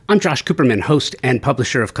I'm Josh Cooperman, host and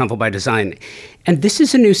publisher of Convo by Design, and this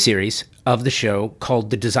is a new series of the show called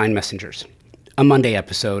The Design Messengers, a Monday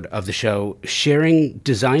episode of the show sharing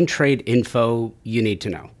design trade info you need to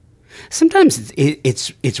know. Sometimes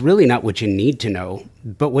it's really not what you need to know,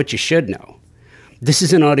 but what you should know. This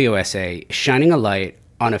is an audio essay shining a light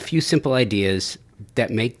on a few simple ideas that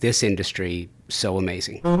make this industry so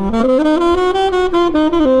amazing.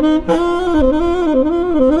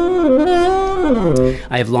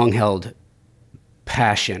 I have long held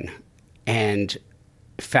passion and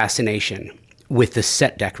fascination with the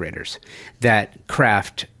set decorators that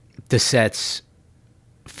craft the sets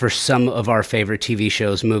for some of our favorite TV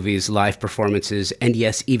shows, movies, live performances, and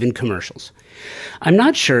yes, even commercials. I'm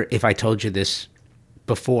not sure if I told you this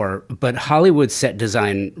before, but Hollywood set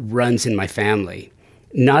design runs in my family,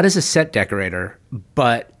 not as a set decorator,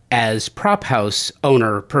 but as prop house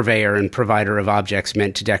owner, purveyor, and provider of objects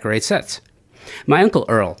meant to decorate sets. My Uncle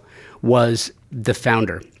Earl was the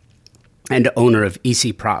founder and owner of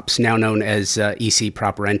EC Props, now known as EC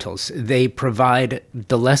Prop Rentals. They provide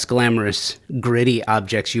the less glamorous, gritty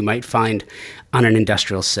objects you might find on an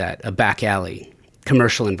industrial set, a back alley,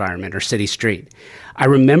 commercial environment, or city street. I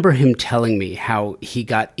remember him telling me how he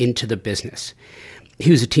got into the business.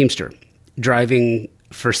 He was a Teamster, driving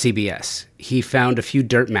for CBS. He found a few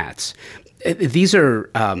dirt mats. These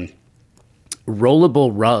are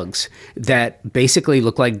rollable rugs that basically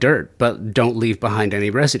look like dirt, but don't leave behind any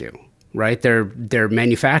residue, right? They're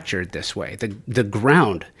manufactured this way. The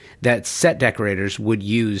ground that set decorators would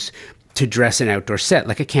use to dress an outdoor set,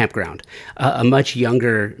 like a campground. A much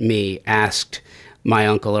younger me asked my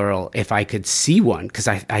Uncle Earl if I could see one, because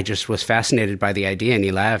I just was fascinated by the idea, and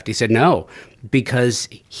he laughed. He said no, because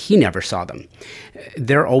he never saw them.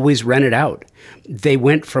 They're always rented out. They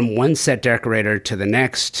went from one set decorator to the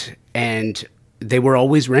next, and they were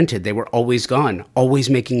always rented. They were always gone, always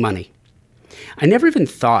making money. I never even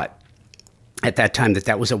thought at that time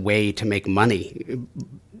that was a way to make money,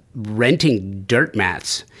 renting dirt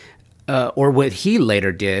mats, or what he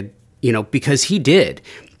later did, because he did.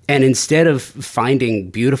 And instead of finding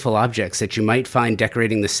beautiful objects that you might find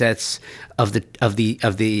decorating the sets of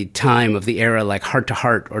the time of the era, like Heart to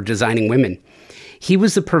Heart or Designing Women, he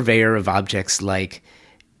was the purveyor of objects like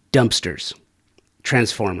dumpsters,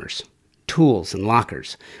 transformers, tools, and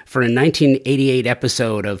lockers for a 1988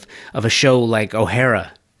 episode of a show like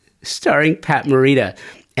O'Hara, starring Pat Morita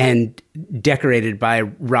and decorated by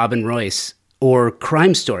Robin Royce, or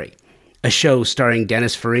Crime Story, a show starring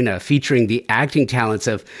Dennis Farina, featuring the acting talents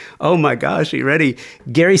of, oh my gosh, are you ready?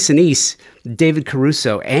 Gary Sinise, David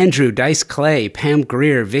Caruso, Andrew Dice Clay, Pam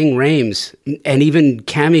Grier, Ving Rhames, and even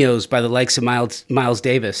cameos by the likes of Miles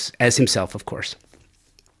Davis, as himself, of course.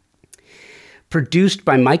 Produced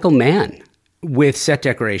by Michael Mann, with set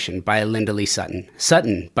decoration by Linda Lee Sutton.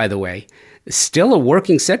 Sutton, by the way, still a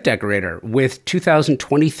working set decorator with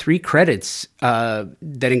 2023 credits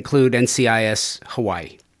that include NCIS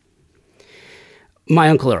Hawaii. My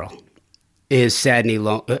Uncle Earl is sadly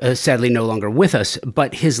no longer with us,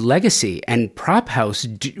 but his legacy and prop house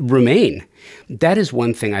remain. That is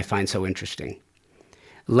one thing I find so interesting.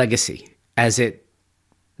 Legacy, as it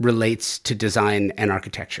relates to design and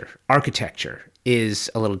architecture. Architecture is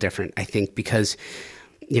a little different, I think, because,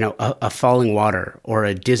 a falling water or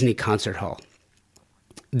a Disney concert hall,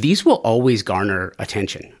 these will always garner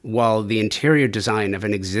attention, while the interior design of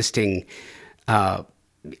an existing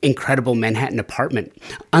incredible Manhattan apartment,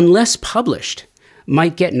 unless published,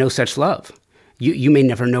 might get no such love. You may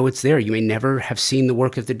never know it's there. You may never have seen the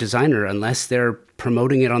work of the designer unless they're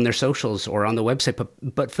promoting it on their socials or on the website.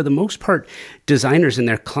 But for the most part, designers and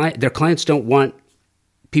their clients don't want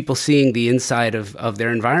people seeing the inside of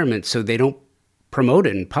their environment, so they don't promote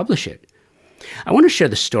it and publish it. I want to share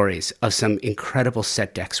the stories of some incredible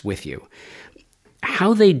set decks with you.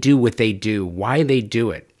 How they do what they do, why they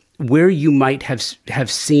do it, where you might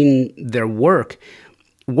have seen their work,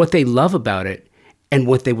 what they love about it, and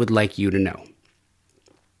what they would like you to know.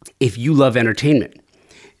 If you love entertainment,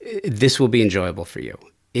 this will be enjoyable for you.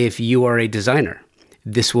 If you are a designer,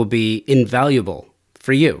 this will be invaluable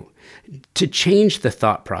for you. To change the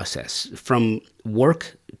thought process from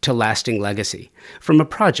work to lasting legacy, from a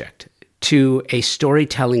project to a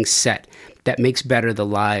storytelling set that makes better the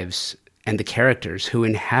lives and the characters who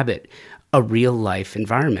inhabit a real life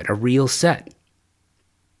environment, a real set.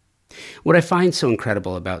 What I find so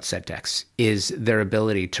incredible about set decks is their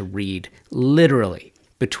ability to read literally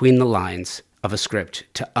between the lines of a script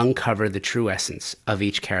to uncover the true essence of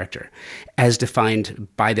each character as defined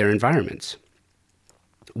by their environments.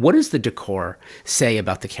 What does the decor say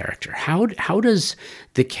about the character? How does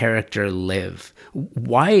the character live?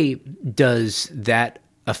 Why does that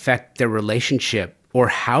affect their relationship, or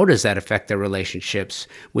how does that affect their relationships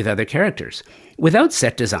with other characters? Without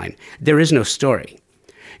set design, there is no story.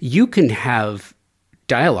 You can have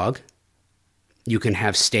dialogue, you can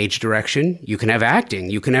have stage direction, you can have acting,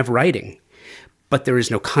 you can have writing, but there is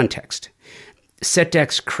no context. Set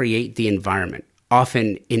decs create the environment,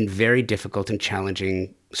 often in very difficult and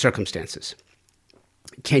challenging circumstances.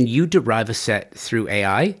 Can you derive a set through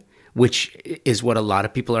AI, which is what a lot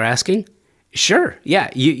of people are asking? Sure, yeah,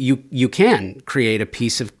 you can create a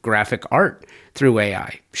piece of graphic art through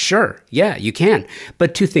AI. Sure, yeah, you can.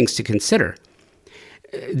 But two things to consider.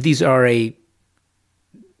 These are a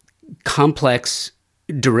complex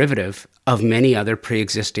derivative of many other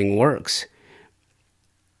pre-existing works.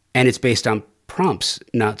 And it's based on prompts,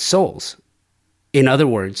 not souls. In other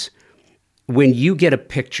words, when you get a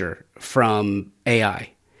picture from AI,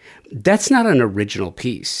 that's not an original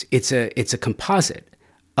piece. It's a composite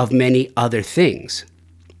of many other things.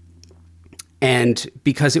 And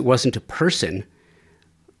because it wasn't a person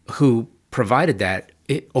who provided that,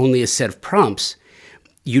 only a set of prompts,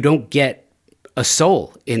 you don't get a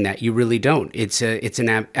soul in that. You really don't. It's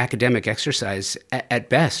an academic exercise at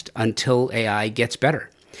best until AI gets better.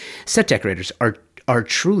 Set decorators are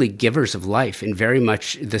truly givers of life in very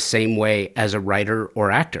much the same way as a writer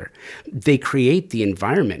or actor. They create the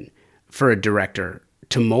environment for a director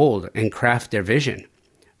to mold and craft their vision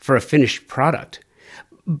for a finished product.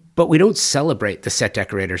 But we don't celebrate the set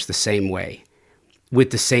decorators the same way,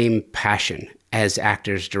 with the same passion as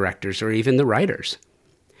actors, directors, or even the writers.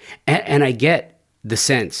 And I get the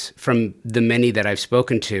sense from the many that I've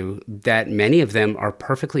spoken to that many of them are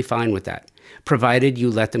perfectly fine with that, provided you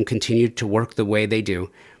let them continue to work the way they do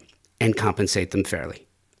and compensate them fairly.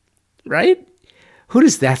 Right? Who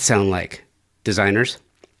does that sound like? Designers?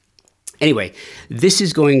 Anyway, this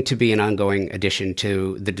is going to be an ongoing addition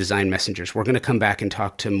to the Design Messengers. We're going to come back and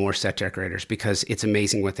talk to more set decorators because it's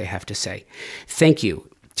amazing what they have to say. Thank you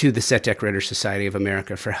to the Set Decorators Society of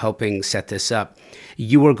America for helping set this up.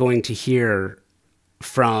 You are going to hear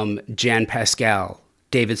from Jan Pascale,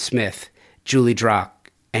 David Smith, Julie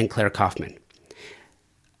Drock, and Claire Kaufman.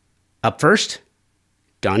 Up first,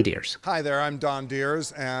 Don Diers. Hi there, I'm Don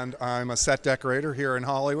Diers, and I'm a set decorator here in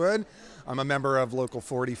Hollywood. I'm a member of Local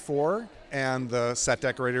 44 and the Set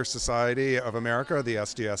Decorators Society of America, the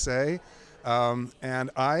SDSA.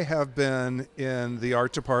 And I have been in the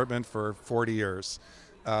art department for 40 years.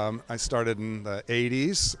 I started in the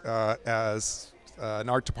 80s as an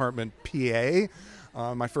art department PA.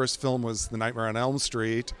 My first film was The Nightmare on Elm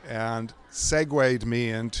Street, and segued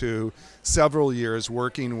me into several years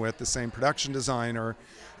working with the same production designer,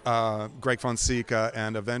 Greg Fonseca,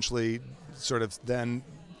 and eventually sort of then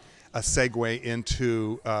a segue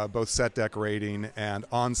into both set decorating and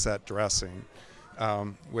on-set dressing,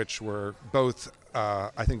 which were both,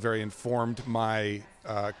 I think, very informed my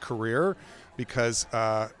career. Because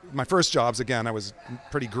my first jobs, again, I was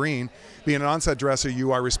pretty green. Being an on-set dresser,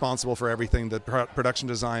 you are responsible for everything the production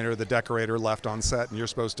designer, the decorator left on set, and you're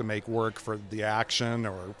supposed to make work for the action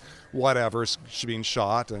or whatever's being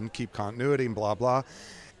shot and keep continuity and blah, blah.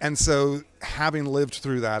 And so having lived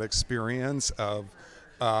through that experience of,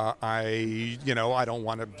 I don't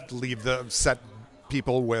want to leave the set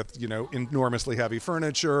people with, enormously heavy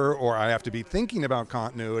furniture, or I have to be thinking about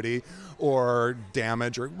continuity or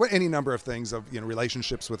damage or any number of things of,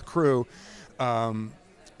 relationships with crew.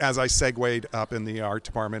 As I segued up in the art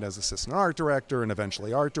department as assistant art director and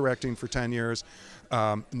eventually art directing for 10 years,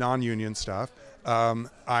 non-union stuff,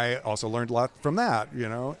 I also learned a lot from that,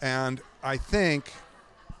 and I think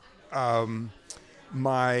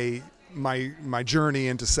my journey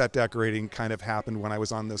into set decorating kind of happened when I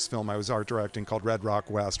was on this film I was art directing called Red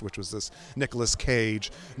Rock West, which was this Nicolas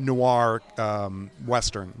Cage noir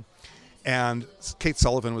Western. And Kate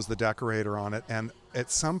Sullivan was the decorator on it. And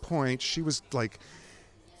at some point she was like,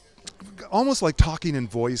 almost like talking in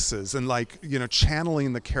voices and like,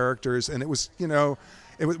 channeling the characters. And it was,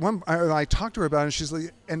 it was one, I talked to her about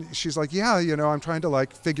it, and she's like, yeah, I'm trying to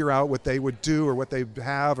like figure out what they would do or what they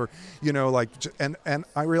have, or, and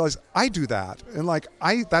I realized I do that. And like,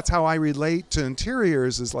 that's how I relate to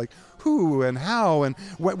interiors, is like who and how and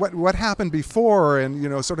what happened before,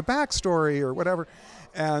 and, sort of backstory or whatever.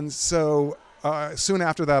 And so soon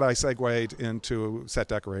after that, I segued into set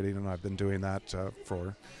decorating, and I've been doing that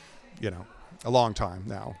for, a long time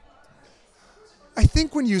now. I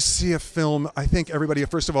think when you see a film, I think everybody,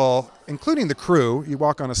 first of all, including the crew, you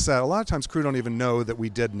walk on a set, a lot of times crew don't even know that we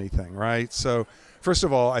did anything, right? So first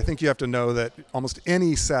of all, I think you have to know that almost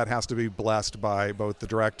any set has to be blessed by both the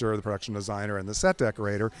director, the production designer, and the set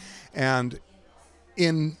decorator. And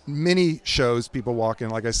in many shows, people walk in,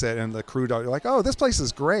 like I said, and the crew are like, oh, this place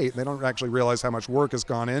is great. They don't actually realize how much work has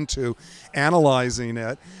gone into analyzing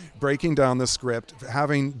it, breaking down the script,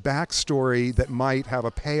 having backstory that might have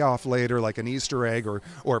a payoff later, like an Easter egg or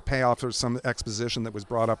a payoff for some exposition that was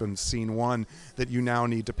brought up in scene 1 that you now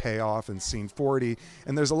need to pay off in scene 40.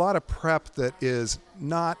 And there's a lot of prep that is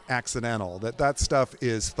not accidental, that stuff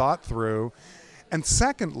is thought through. And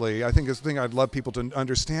secondly, I think the thing I'd love people to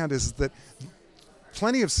understand is that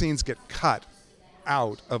plenty of scenes get cut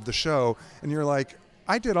out of the show, and you're like,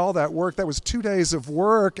 I did all that work. That was 2 days of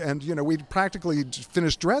work, and we practically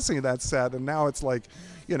finished dressing that set, and now it's like,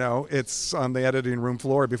 it's on the editing room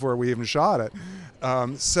floor before we even shot it.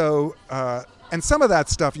 And some of that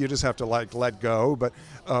stuff you just have to let go. But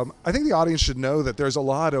I think the audience should know that there's a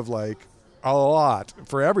lot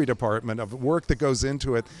for every department of work that goes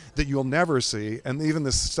into it that you'll never see, and even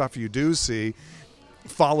the stuff you do see,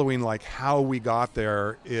 following how we got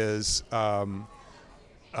there is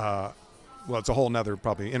well, it's a whole nother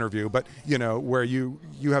probably interview, but where you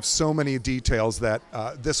have so many details that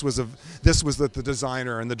this was that the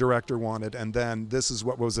designer and the director wanted, and then this is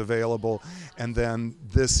what was available, and then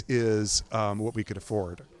this is what we could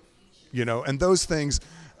afford, and those things.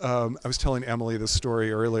 I was telling Emily this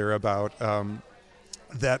story earlier about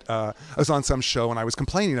that I was on some show and I was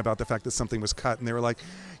complaining about the fact that something was cut, and they were like,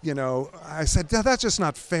 I said, that's just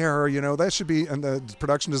not fair, that should be, and the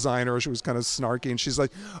production designer, she was kind of snarky, and she's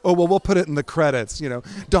like, oh, well, we'll put it in the credits,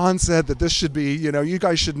 Don said that this should be, you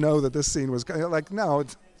guys should know that this scene was, like, no,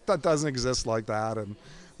 that doesn't exist like that, and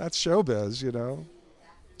that's showbiz,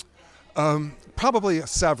 Probably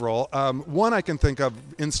several. One I can think of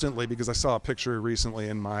instantly because I saw a picture recently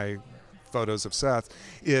in my photos of Seth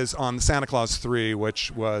is on Santa Claus 3,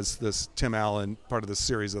 which was this Tim Allen, part of the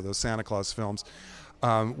series of those Santa Claus films.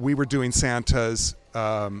 We were doing Santa's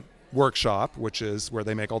workshop, which is where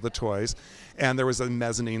they make all the toys, and there was a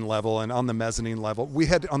mezzanine level, and on the mezzanine level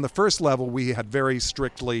on the first level we had very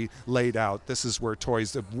strictly laid out, this is where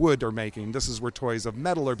toys of wood are making, this is where toys of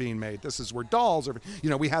metal are being made, this is where dolls are,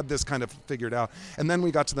 we had this kind of figured out. And then we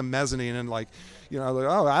got to the mezzanine and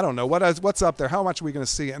oh, I don't know what's up there, how much are we going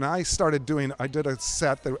to see? And I did a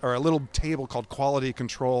set or a little table called quality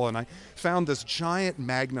control, and I found this giant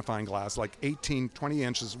magnifying glass, like 20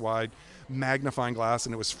 inches wide magnifying glass,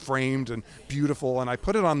 and it was framed and beautiful, and I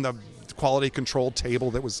put it on the quality control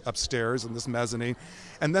table that was upstairs in this mezzanine.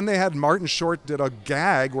 And then they had Martin Short did a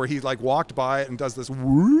gag where he walked by it and does this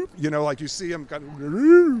whoop, you see him kind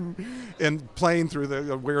of and playing through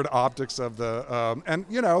the weird optics of the and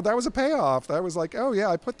that was a payoff. That was like, oh yeah,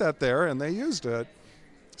 I put that there and they used it.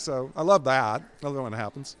 So I love that. I love when it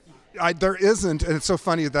happens. There isn't, and it's so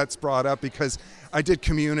funny that's brought up because I did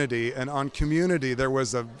Community, and on Community there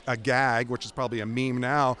was a gag, which is probably a meme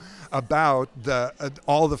now, about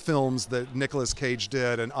all the films that Nicolas Cage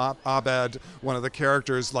did, and Abed, one of the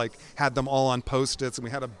characters, had them all on Post-its, and we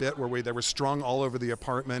had a bit where they were strung all over the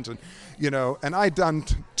apartment, and and I'd done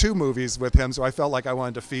 2 movies with him, so I felt like I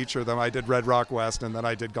wanted to feature them. I did Red Rock West, and then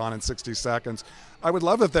I did Gone in 60 Seconds. I would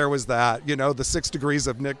love if there was that, the 6 degrees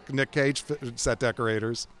of Nick Cage set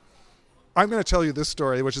decorators. I'm going to tell you this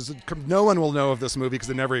story, which is no one will know of this movie because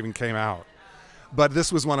it never even came out. But this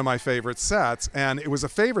was one of my favorite sets, and it was a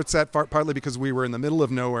favorite set partly because we were in the middle of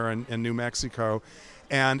nowhere in New Mexico,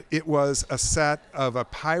 and it was a set of a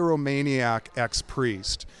pyromaniac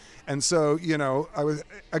ex-priest. And so, I was,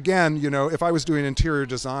 again, if I was doing interior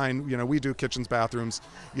design, we do kitchens, bathrooms,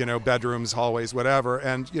 bedrooms, hallways, whatever.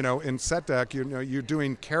 And, in set deck, you're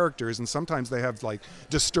doing characters, and sometimes they have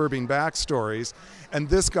disturbing backstories. And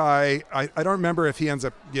this guy, I don't remember if he ends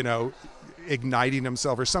up, igniting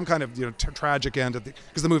himself or some kind of tragic end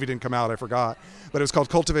because the movie didn't come out, I forgot, but it was called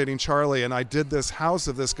Cultivating Charlie, and I did this house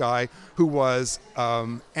of this guy who was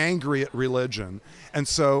angry at religion, and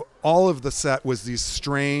so all of the set was these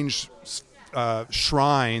strange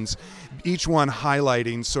shrines, each one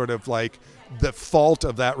highlighting sort of the fault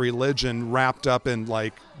of that religion wrapped up in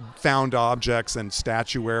found objects and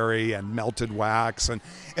statuary and melted wax,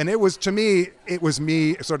 and it was, to me, it was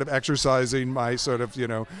me sort of exercising my sort of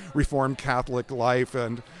Reformed Catholic life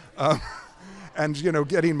and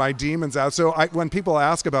getting my demons out. So when people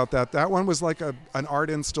ask about that one was like an art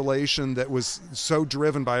installation that was so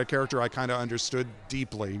driven by a character I kind of understood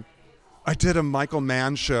deeply. I did a Michael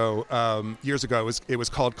Mann show years ago. It was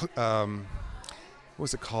called what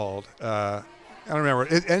was it called? I don't remember.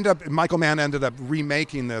 It ended up, Michael Mann ended up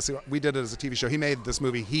remaking this. We did it as a TV show. He made this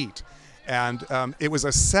movie Heat, and it was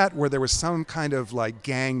a set where there was some kind of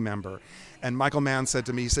gang member. And Michael Mann said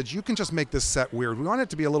to me, he said, "You can just make this set weird. We want it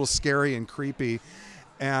to be a little scary and creepy."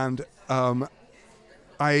 And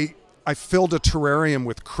I I filled a terrarium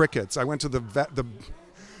with crickets. I went to the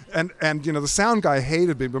the sound guy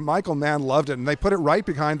hated me, but Michael Mann loved it, and they put it right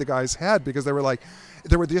behind the guy's head because they were like,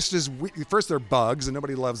 first they're bugs and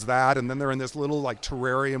nobody loves that, and then they're in this little like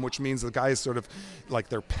terrarium, which means the guy is sort of like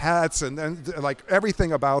their pets, and then like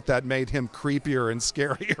everything about that made him creepier and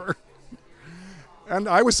scarier. And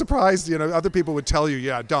I was surprised, other people would tell you,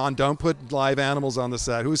 yeah, Don, don't put live animals on the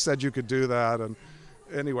set. Who said you could do that? And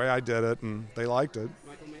anyway, I did it, and they liked it.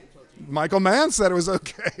 Michael Mann said it was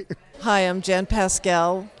okay. Hi, I'm Jan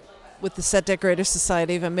Pascale with the Set Decorator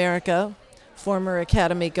Society of America, former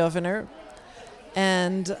Academy governor,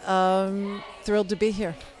 and thrilled to be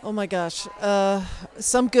here. Oh my gosh,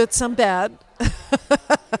 some good, some bad.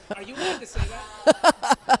 Are you allowed to say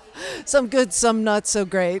that? Some good, some not so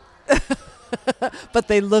great, but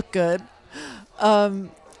they look good.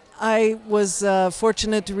 I was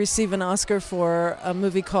fortunate to receive an Oscar for a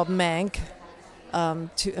movie called Mank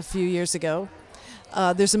a few years ago.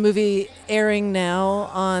 There's a movie airing now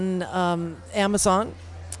on Amazon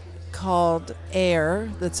called Air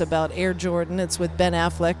that's about Air Jordan. It's with Ben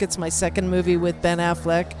Affleck. It's my second movie with Ben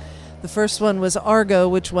Affleck. The first one was Argo,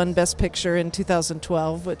 which won Best Picture in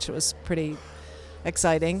 2012, which was pretty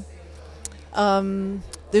exciting.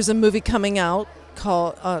 There's a movie coming out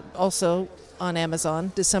called also on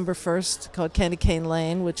Amazon December 1st called Candy Cane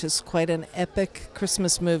Lane, which is quite an epic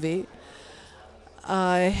Christmas movie.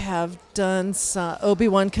 I have done some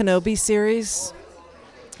Obi-Wan Kenobi series,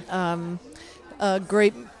 a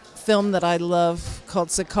great film that I love called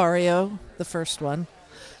Sicario, the first one.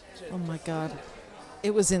 Oh my God,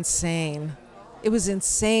 it was insane. It was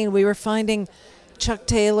insane. We were finding Chuck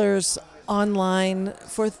Taylors online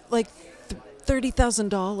for like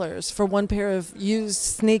 $30,000 for one pair of used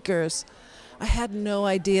sneakers. I had no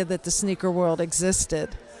idea that the sneaker world existed.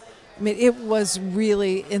 I mean, it was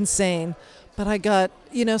really insane. But I got,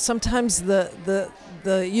 sometimes the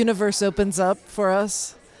universe opens up for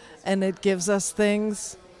us and it gives us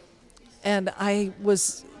things. And I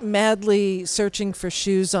was madly searching for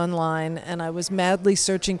shoes online, and I was madly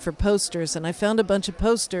searching for posters, and I found a bunch of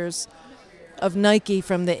posters of Nike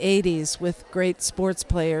from the 80s with great sports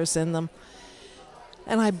players in them.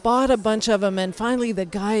 And I bought a bunch of them, and finally the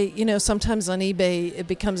guy, sometimes on eBay it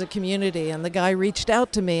becomes a community, and the guy reached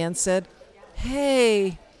out to me and said,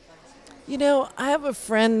 hey, I have a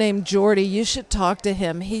friend named Jordy. You should talk to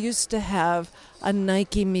him. He used to have a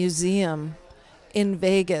Nike museum in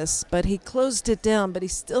Vegas, but he closed it down, but he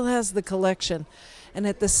still has the collection. And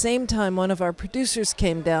at the same time, one of our producers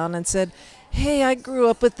came down and said, hey, I grew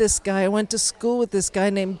up with this guy. I went to school with this guy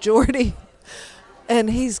named Jordy, and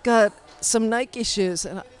he's got some Nike shoes.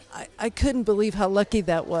 And I couldn't believe how lucky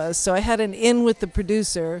that was. So I had an in with the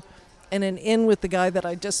producer and an in with the guy that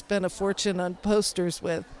I just spent a fortune on posters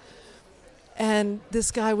with. And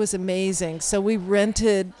this guy was amazing. So we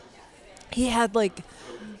rented, he had like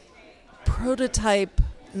prototype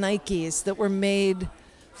Nikes that were made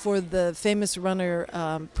for the famous runner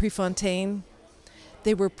Prefontaine.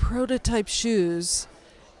 They were prototype shoes,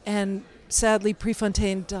 and sadly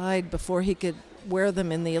Prefontaine died before he could wear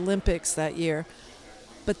them in the Olympics that year.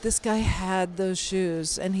 But this guy had those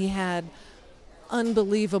shoes, and he had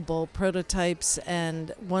unbelievable prototypes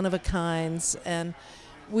and one-of-a-kinds, and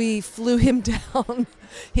we flew him down.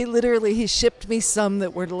 He shipped me some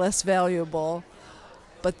that were less valuable,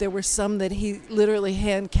 but there were some that he literally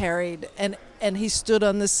hand carried, and he stood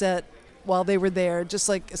on the set while they were there, just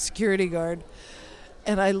like a security guard.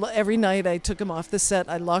 And every night I took him off the set.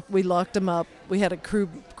 We locked him up. We had a crew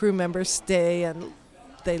member stay, and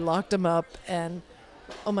they locked him up. And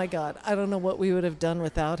oh my God, I don't know what we would have done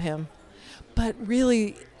without him. But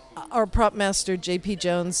really, our prop master J.P.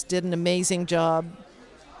 Jones did an amazing job.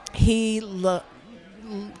 He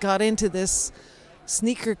got into this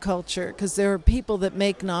sneaker culture because there are people that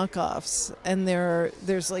make knockoffs, and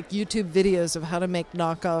there's like YouTube videos of how to make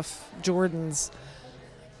knockoff Jordans,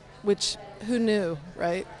 which who knew,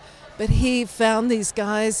 right? But he found these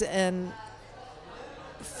guys and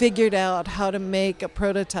figured out how to make a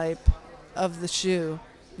prototype of the shoe,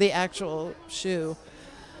 the actual shoe.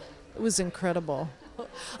 It was incredible.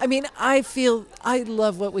 I mean, I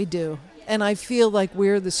love what we do, and I feel like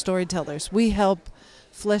we're the storytellers. We help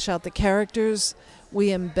flesh out the characters.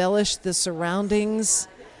 We embellish the surroundings.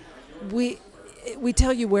 We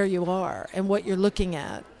tell you where you are and what you're looking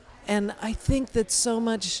at. And I think that so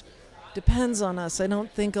much depends on us. I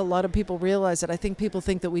don't think a lot of people realize it. I think people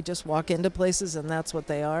think that we just walk into places and that's what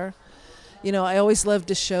they are. I always love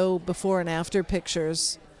to show before and after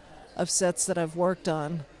pictures of sets that I've worked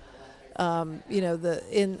on.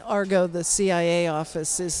 In Argo, the CIA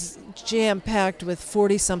office is jam-packed with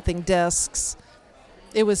 40-something desks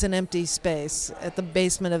It was an empty space at the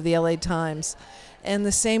basement of the LA Times. And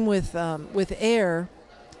the same with Air.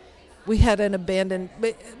 We had an abandoned,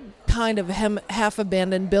 kind of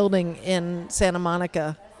half-abandoned building in Santa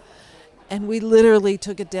Monica. And we literally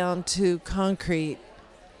took it down to concrete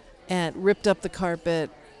and ripped up the carpet,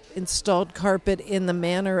 installed carpet in the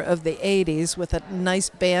manner of the 80s with a nice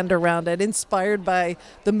band around it, inspired by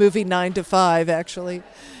the movie 9 to 5, actually.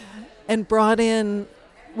 And brought in,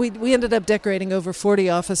 we ended up decorating over 40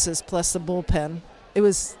 offices plus the bullpen. It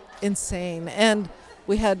was insane. And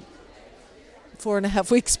we had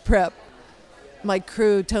 4.5 weeks prep. My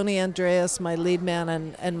crew, Tony Andreas, my lead man,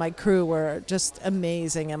 and my crew were just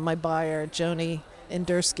amazing. And my buyer, Joni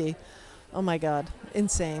Endursky. Oh my God,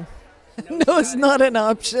 insane. No, it's not an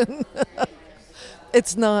option.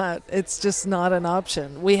 It's not. It's just not an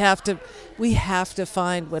option. We have to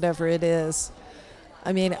find whatever it is.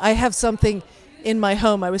 I mean, I have something in my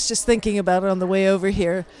home. I was just thinking about it on the way over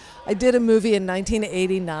here. I did a movie in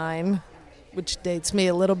 1989, which dates me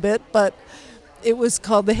a little bit, but it was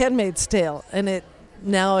called The Handmaid's Tale, and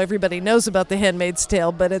now everybody knows about The Handmaid's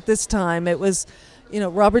Tale, but at this time it was,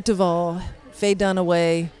 Robert Duvall, Faye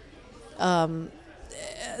Dunaway,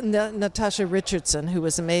 Natasha Richardson, who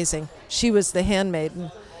was amazing. She was the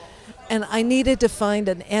handmaiden, and I needed to find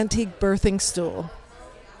an antique birthing stool.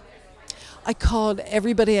 I called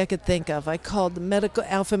everybody I could think of. I called the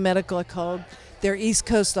Alpha Medical. I called their East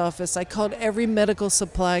Coast office. I called every medical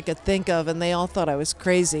supply I could think of, and they all thought I was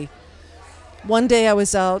crazy. One day I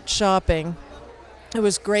was out shopping. It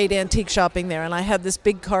was great antique shopping there, and I had this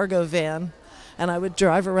big cargo van, and I would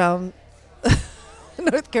drive around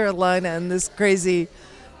North Carolina in this crazy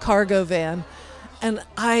cargo van. And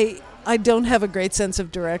I don't have a great sense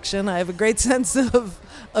of direction. I have a great sense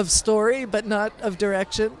of story, but not of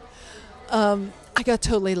direction. I got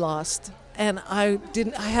totally lost, and I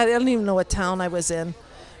don't even know what town I was in.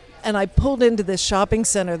 And I pulled into this shopping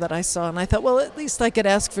center that I saw, and I thought, well, at least I could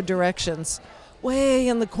ask for directions. Way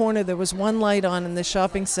in the corner, there was one light on in the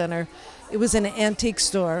shopping center. It was an antique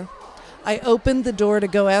store. I opened the door to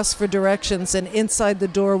go ask for directions, and inside the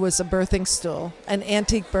door was a birthing stool, an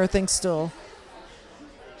antique birthing stool.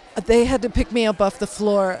 They had to pick me up off the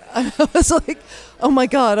floor. I was like, oh my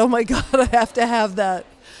God, I have to have that.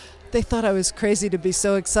 They thought I was crazy to be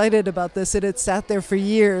so excited about this. It had sat there for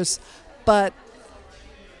years. But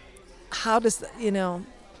how does,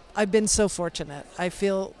 I've been so fortunate. I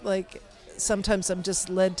feel like sometimes I'm just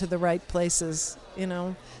led to the right places,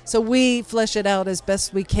 So we flesh it out as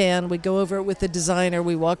best we can. We go over it with the designer.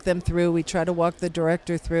 We walk them through. We try to walk the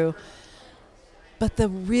director through. But the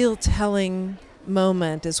real telling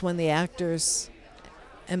moment is when the actors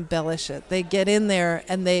embellish it. They get in there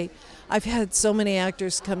and I've had so many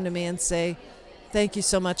actors come to me and say, thank you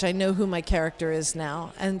so much. I know who my character is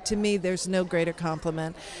now. And to me, there's no greater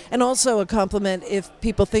compliment. And also a compliment if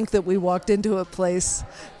people think that we walked into a place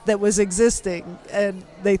that was existing and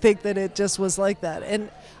they think that it just was like that.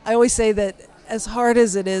 And I always say that as hard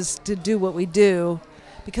as it is to do what we do,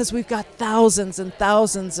 because we've got thousands and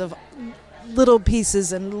thousands of little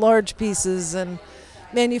pieces and large pieces and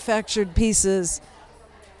manufactured pieces,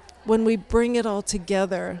 when we bring it all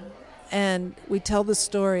together and we tell the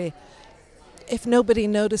story, if nobody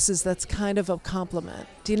notices, that's kind of a compliment.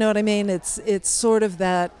 Do you know what I mean? It's sort of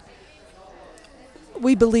that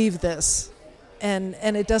we believe this, and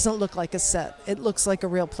it doesn't look like a set. It looks like a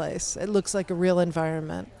real place. It looks like a real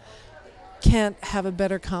environment. Can't have a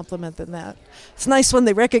better compliment than that. It's nice when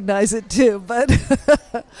they recognize it too, but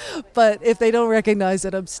but if they don't recognize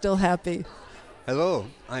it, I'm still happy. Hello,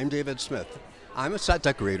 I'm David Smith. I'm a set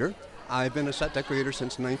decorator. I've been a set decorator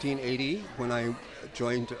since 1980 when I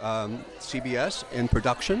joined CBS in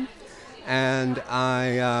production, and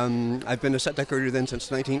I've been a set decorator then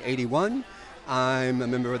since 1981. I'm a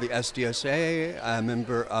member of the SDSA, a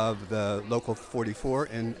member of the Local 44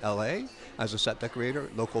 in LA as a set decorator,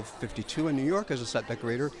 Local 52 in New York as a set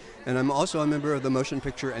decorator, and I'm also a member of the Motion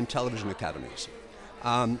Picture and Television Academies.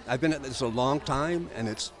 I've been at this a long time, and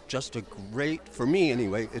it's just a great, for me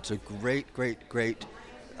anyway, it's a great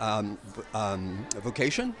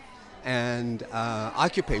vocation and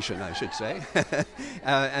occupation, I should say,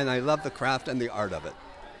 and I love the craft and the art of it.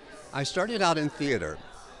 I started out in theater.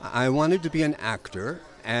 I wanted to be an actor,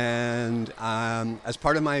 and as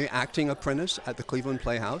part of my acting apprentice at the Cleveland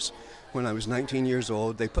Playhouse, when I was 19 years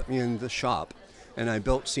old, they put me in the shop, and I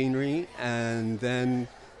built scenery, and then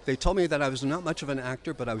they told me that I was not much of an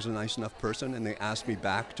actor, but I was a nice enough person, and they asked me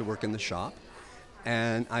back to work in the shop.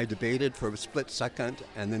 And I debated for a split second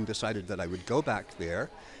and then decided that I would go back there.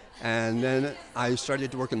 And then I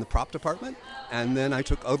started to work in the prop department, and then I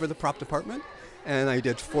took over the prop department, and I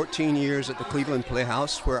did 14 years at the Cleveland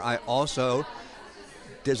Playhouse, where I also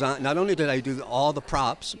designed. Not only did I do all the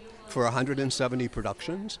props for 170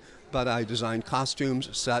 productions, but I designed costumes,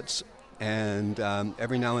 sets, and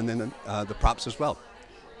every now and then the props as well.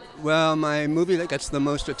 Well, my movie that gets the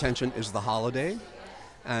most attention is The Holiday,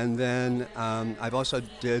 and then I've also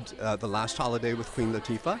did The Last Holiday with Queen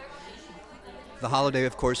Latifah. The Holiday,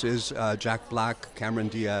 of course, is Jack Black, Cameron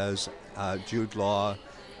Diaz, Jude Law,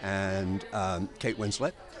 and Kate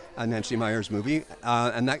Winslet, a Nancy Meyers movie,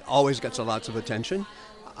 and that always gets lots of attention.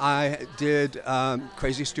 I did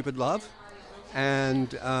Crazy Stupid Love,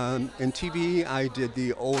 and in TV I did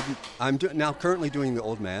I'm now currently doing The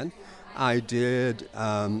Old Man. I did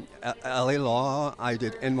LA Law, I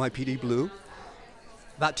did NYPD Blue.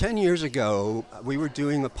 About 10 years ago, we were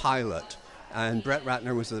doing a pilot, and Brett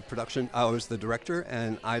Ratner was was the director,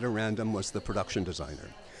 and Ida Random was the production designer.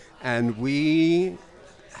 And we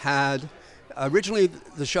had, originally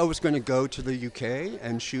the show was going to go to the UK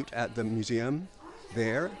and shoot at the museum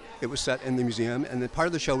there. It was set in the museum, and then part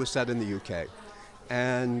of the show was set in the UK.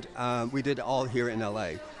 And we did all here in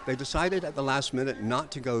LA. They decided at the last minute not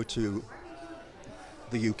to go to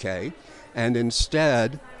the UK, and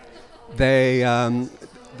instead they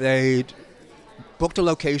booked a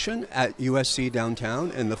location at USC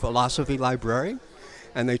downtown in the Philosophy Library,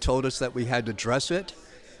 and they told us that we had to dress it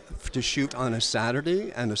to shoot on a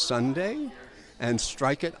Saturday and a Sunday and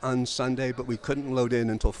strike it on Sunday, but we couldn't load in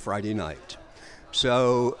until Friday night.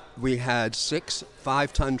 So we had 6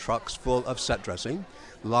 5-ton trucks full of set dressing,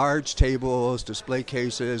 large tables, display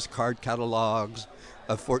cases, card catalogs,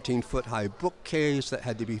 a 14-foot high bookcase that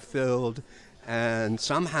had to be filled, and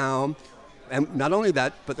somehow, and not only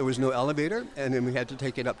that, but there was no elevator, and then we had to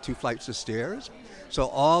take it up 2 flights of stairs. So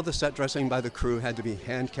all the set dressing by the crew had to be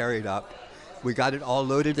hand carried up. We got it all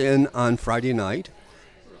loaded in on Friday night.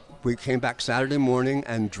 We came back Saturday morning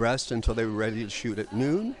and dressed until they were ready to shoot at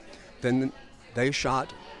noon. Then they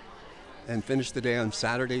shot and finished the day on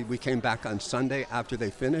Saturday. We came back on Sunday after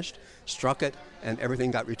they finished, struck it, and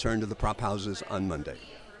everything got returned to the prop houses on Monday.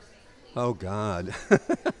 Oh, God.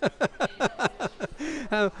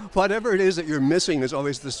 Whatever it is that you're missing is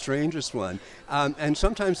always the strangest one. And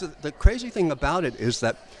sometimes the crazy thing about it is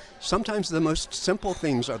that sometimes the most simple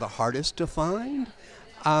things are the hardest to find.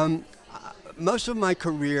 Most of my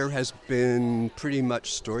career has been pretty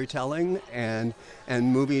much storytelling and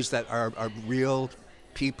movies that are real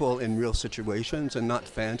people in real situations and not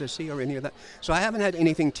fantasy or any of that. So I haven't had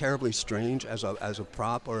anything terribly strange as a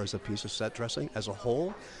prop or as a piece of set dressing as a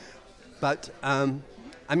whole. But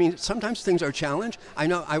I mean, sometimes things are a challenge. I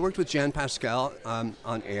know I worked with Jan Pascale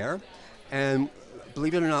on air, and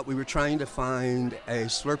believe it or not, we were trying to find a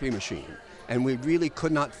Slurpee machine, and we really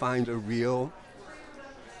could not find a real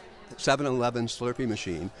 7-Eleven Slurpee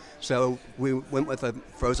machine. So we went with a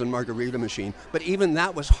frozen margarita machine. But even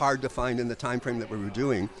that was hard to find in the time frame that we were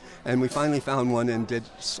doing. And we finally found one and did,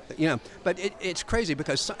 But it's crazy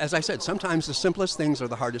because, as I said, sometimes the simplest things are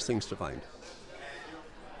the hardest things to find.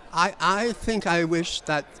 I think I wish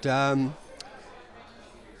that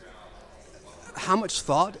how much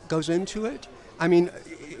thought goes into it. I mean,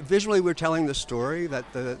 visually we're telling the story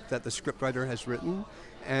that the scriptwriter has written,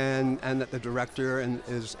 and that the director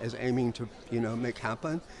is aiming to make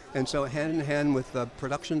happen. And so hand in hand with the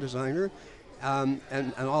production designer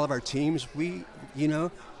and all of our teams, we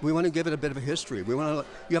want to give it a bit of a history. You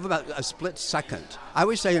have about a split second. I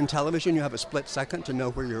always say in television you have a split second to know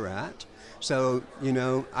where you're at. So,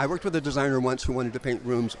 I worked with a designer once who wanted to paint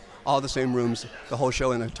rooms, all the same rooms, the whole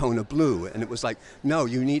show in a tone of blue. And it was like, no,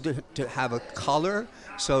 you need to have a color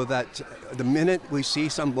so that the minute we see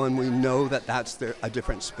someone, we know that that's a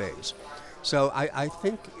different space. So I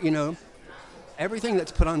think, everything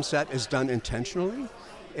that's put on set is done intentionally.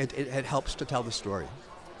 It helps to tell the story.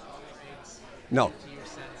 No.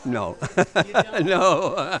 No.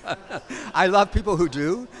 No. I love people who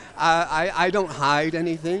do. I don't hide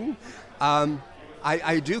anything.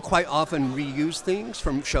 I do quite often reuse things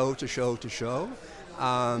from show to show to show,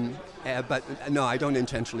 but no, I don't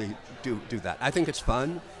intentionally do that. I think it's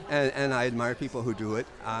fun, and I admire people who do it.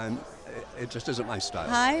 It just isn't my style.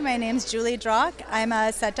 Hi, my name's Julie Drock. I'm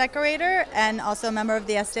a set decorator and also a member of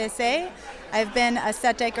the SDSA. I've been a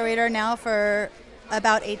set decorator now for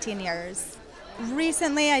about 18 years.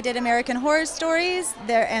 Recently, I did American Horror Stories,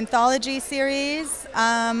 their anthology series.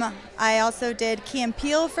 I also did Key and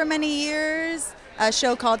Peele for many years, a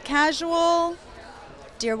show called Casual,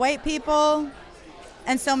 Dear White People,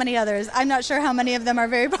 and so many others. I'm not sure how many of them are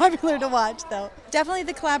very popular to watch, though. Definitely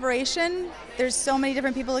the collaboration. There's so many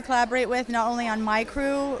different people to collaborate with, not only on my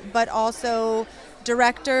crew, but also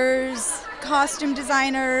directors, costume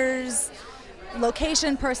designers,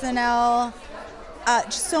 location personnel,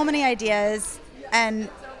 just so many ideas, and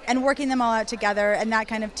working them all out together, and that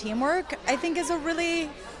kind of teamwork, I think, is a really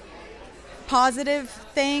positive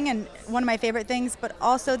thing and one of my favorite things, but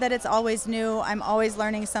also that it's always new. I'm always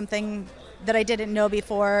learning something that I didn't know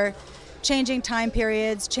before, changing time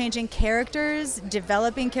periods, changing characters,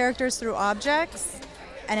 developing characters through objects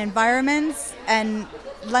and environments, and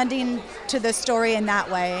lending to the story in that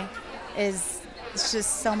way it's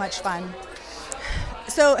just so much fun.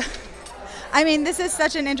 So, I mean, this is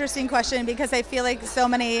such an interesting question because I feel like so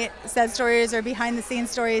many set stories or behind the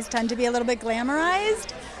scenes stories tend to be a little bit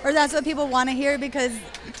glamorized, or that's what people want to hear because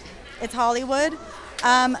it's Hollywood.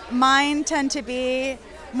 Mine tend to be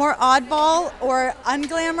more oddball or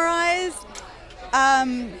unglamorized.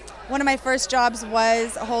 One of my first jobs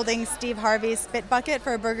was holding Steve Harvey's spit bucket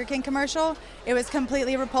for a Burger King commercial. It was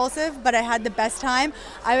completely repulsive, but I had the best time.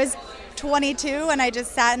 I was 22 and I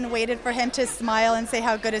just sat and waited for him to smile and say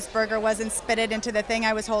how good his burger was and spit it into the thing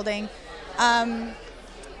I was holding.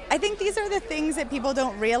 I think these are the things that people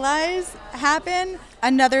don't realize happen.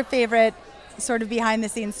 Another favorite sort of behind the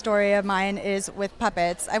scenes story of mine is with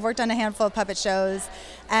puppets. I've worked on a handful of puppet shows,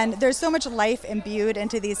 and there's so much life imbued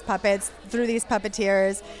into these puppets through these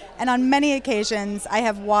puppeteers, and on many occasions I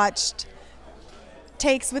have watched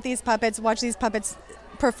takes with these puppets, watch these puppets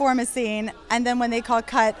perform a scene, and then when they call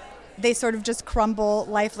cut, they sort of just crumble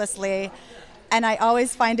lifelessly, and I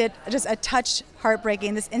always find it just a touch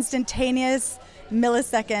heartbreaking, this instantaneous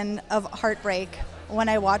millisecond of heartbreak when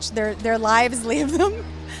I watch their lives leave them.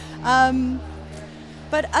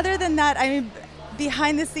 But other than that, I mean,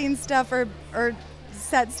 behind the scenes stuff or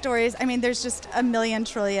set stories, I mean, there's just a million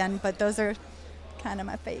trillion, but those are kind of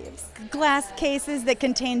my faves. Glass cases that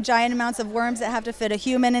contain giant amounts of worms that have to fit a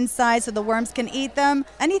human inside so the worms can eat them.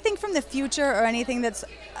 Anything from the future or anything that's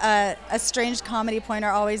a strange comedy point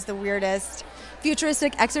are always the weirdest.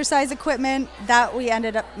 Futuristic exercise equipment, that we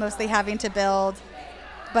ended up mostly having to build.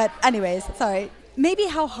 But anyways, sorry. Maybe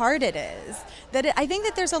how hard it is. I think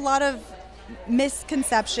that there's a lot of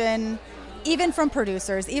misconception, even from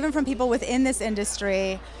producers, even from people within this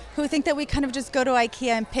industry, who think that we kind of just go to IKEA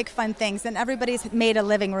and pick fun things, and everybody's made a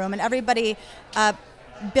living room, and everybody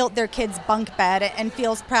built their kid's bunk bed and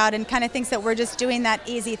feels proud and kind of thinks that we're just doing that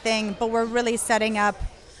easy thing, but we're really setting up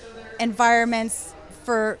environments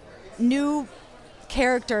for new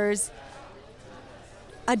characters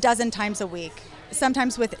a dozen times a week,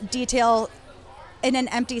 sometimes with detail in an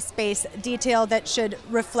empty space, detail that should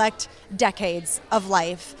reflect decades of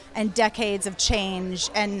life and decades of change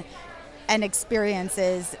and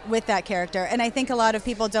experiences with that character. And I think a lot of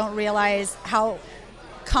people don't realize how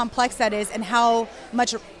complex that is and how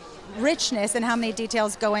much richness and how many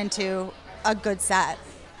details go into a good set.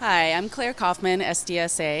 Hi, I'm Claire Kaufman,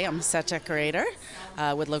 SDSA. I'm a set decorator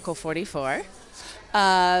with Local 44.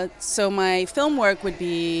 So my film work would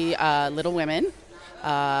be Little Women,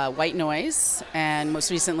 White Noise, and most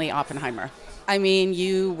recently Oppenheimer. I mean,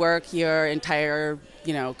 you work your entire,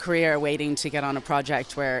 career waiting to get on a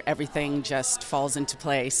project where everything just falls into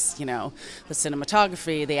place, the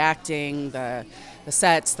cinematography, the acting, the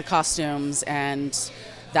sets, the costumes, and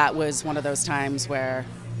that was one of those times where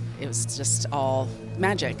it was just all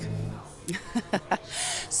magic.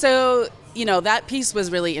 So, that piece was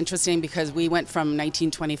really interesting because we went from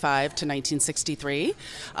 1925 to 1963.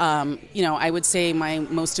 I would say my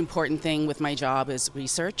most important thing with my job is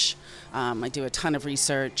research. I do a ton of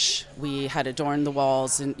research. We had adorned the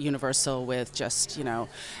walls in Universal with just,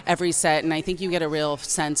 every set. And I think you get a real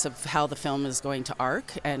sense of how the film is going to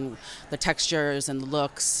arc and the textures and the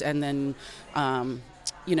looks. And then,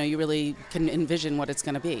 you really can envision what it's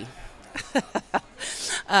going to be.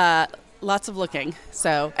 Lots of looking.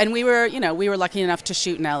 So, and we were lucky enough to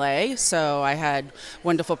shoot in LA. So I had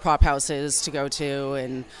wonderful prop houses to go to,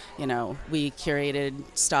 and we curated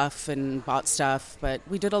stuff and bought stuff. But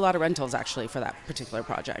we did a lot of rentals actually for that particular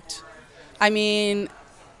project. I mean,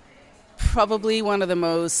 probably one of the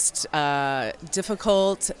most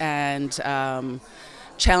difficult and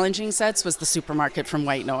challenging sets was the supermarket from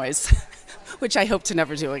White Noise, which I hope to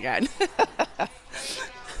never do again.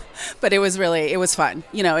 But it was fun.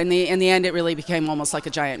 In the end, it really became almost like a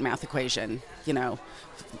giant math equation,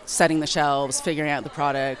 setting the shelves, figuring out the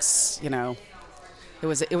products, It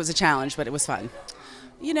was a challenge, but it was fun.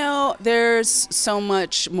 There's so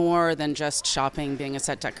much more than just shopping, being a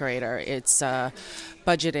set decorator. It's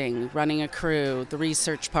budgeting, running a crew, the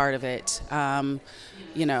research part of it,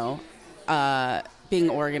 being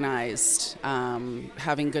organized,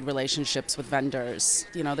 having good relationships with vendors.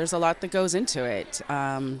 There's a lot that goes into it.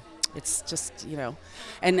 It's just,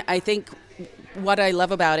 and I think what I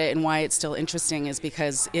love about it and why it's still interesting is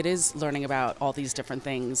because it is learning about all these different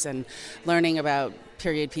things and learning about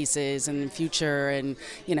period pieces and future and,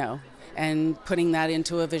 and putting that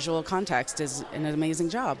into a visual context is an amazing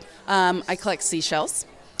job. I collect seashells.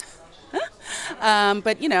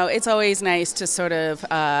 But, it's always nice to sort of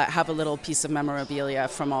have a little piece of memorabilia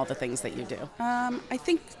from all the things that you do. I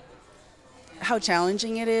think how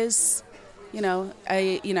challenging it is. There's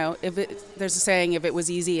a saying, if it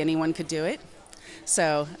was easy, anyone could do it.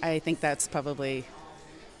 So I think that's probably,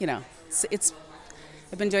 I've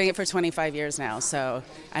been doing it for 25 years now,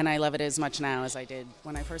 and I love it as much now as I did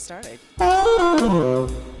when I first started.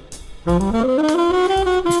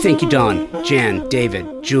 Thank you, Dawn, Jan,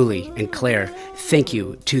 David, Julie, and Claire. Thank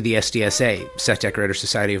you to the SDSA, Set Decorator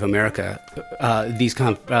Society of America. These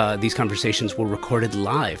conversations were recorded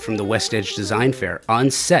live from the West Edge Design Fair on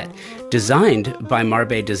set, designed by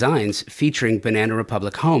Marbe Designs, featuring Banana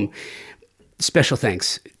Republic Home. Special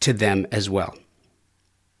thanks to them as well.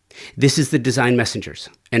 This is the Design Messengers,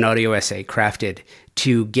 an audio essay crafted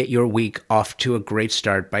to get your week off to a great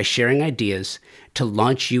start by sharing ideas to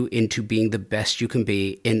launch you into being the best you can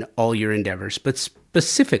be in all your endeavors, but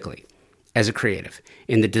specifically as a creative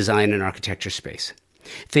in the design and architecture space.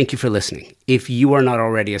 Thank you for listening. If you are not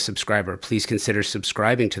already a subscriber, please consider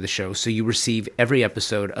subscribing to the show so you receive every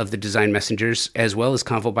episode of the Design Messengers, as well as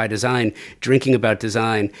Convo by Design, Drinking About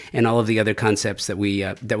Design, and all of the other concepts that we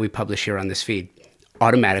publish here on this feed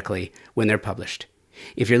automatically when they're published.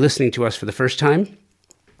 If you're listening to us for the first time,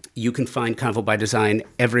 you can find Convo by Design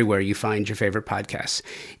everywhere you find your favorite podcasts.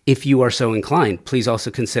 If you are so inclined, please also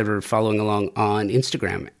consider following along on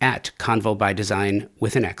Instagram at Convo by Design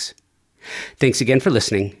with an X. Thanks again for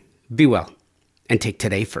listening. Be well, and take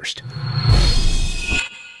today first.